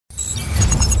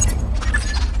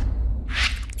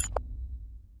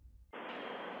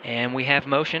And we have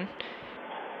motion.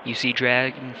 You see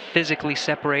Dragon physically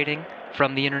separating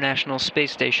from the International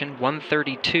Space Station,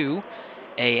 1:32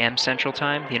 a.m. Central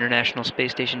Time. The International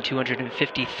Space Station,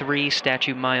 253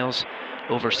 statute miles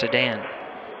over Sedan.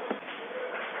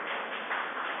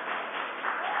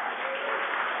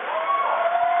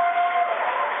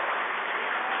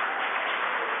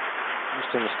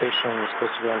 Houston, the station is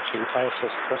supposed to go into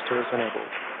ISS thrusters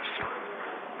enabled.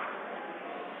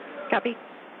 Copy.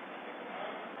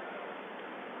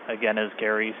 Again, as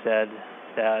Gary said,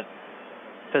 that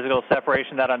physical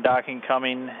separation, that undocking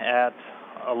coming at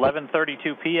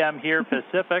 11:32 p.m. here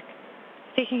Pacific.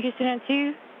 Station Houston at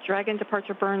 2, Dragon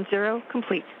departure burn 0,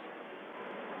 complete.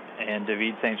 And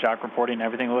David St. Jacques reporting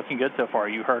everything looking good so far.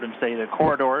 You heard him say the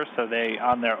corridors, so they,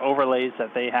 on their overlays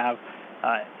that they have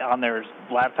on their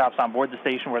laptops on board the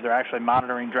station where they're actually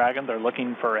monitoring Dragon, they're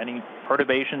looking for any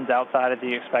perturbations outside of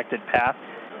the expected path.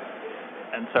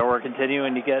 And so we're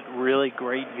continuing to get really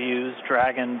great views,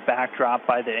 Dragon backdrop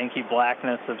by the inky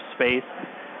blackness of space.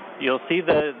 You'll see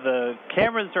the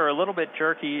cameras are a little bit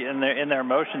jerky in their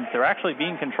motions. They're actually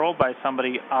being controlled by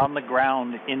somebody on the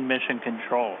ground in mission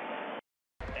control.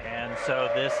 And so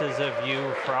this is a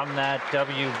view from that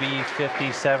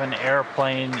WB-57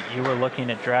 airplane. You were looking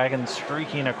at Dragon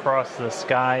streaking across the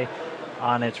sky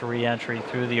on its re-entry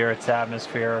through the Earth's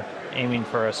atmosphere, aiming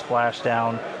for a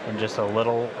splashdown in just a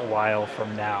little while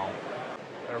from now.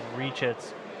 It'll reach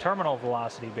its terminal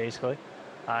velocity, basically,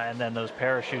 and then those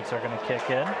parachutes are going to kick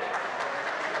in.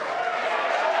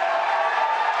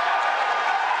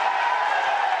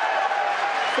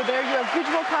 So there you have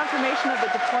visual confirmation of the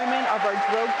deployment of our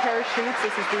drogue parachutes.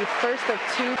 This is the first of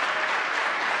 2.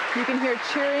 You can hear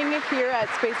cheering here at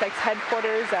SpaceX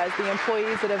headquarters as the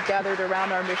employees that have gathered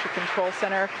around our Mission Control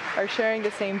Center are sharing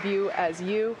the same view as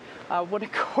you. What a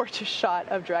gorgeous shot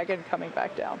of Dragon coming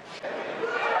back down.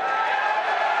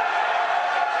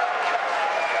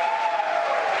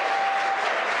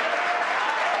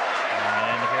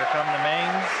 And here come the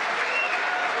mains.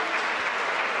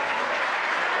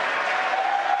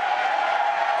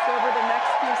 So over the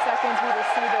next few seconds, we will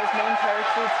see those main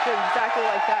parachutes exactly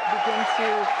like that begin to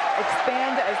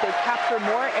expand as they capture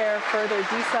more air, further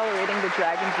decelerating the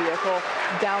Dragon vehicle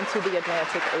down to the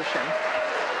Atlantic Ocean.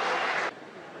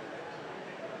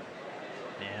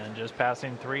 And just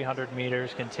passing 300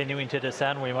 meters, continuing to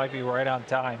descend. We might be right on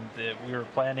time. We were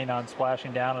planning on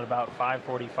splashing down at about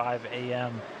 5:45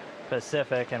 a.m.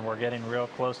 Pacific, and we're getting real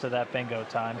close to that bingo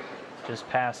time. Just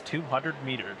past 200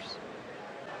 meters.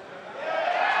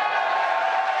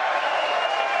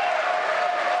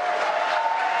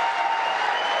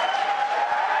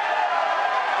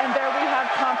 And there we have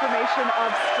confirmation of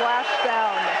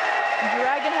splashdown.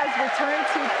 Dragon has returned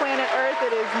to planet Earth.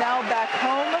 It is now back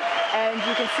home, and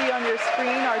you can see on your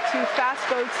screen our 2 fast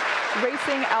boats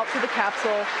racing out to the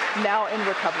capsule, now in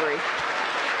recovery.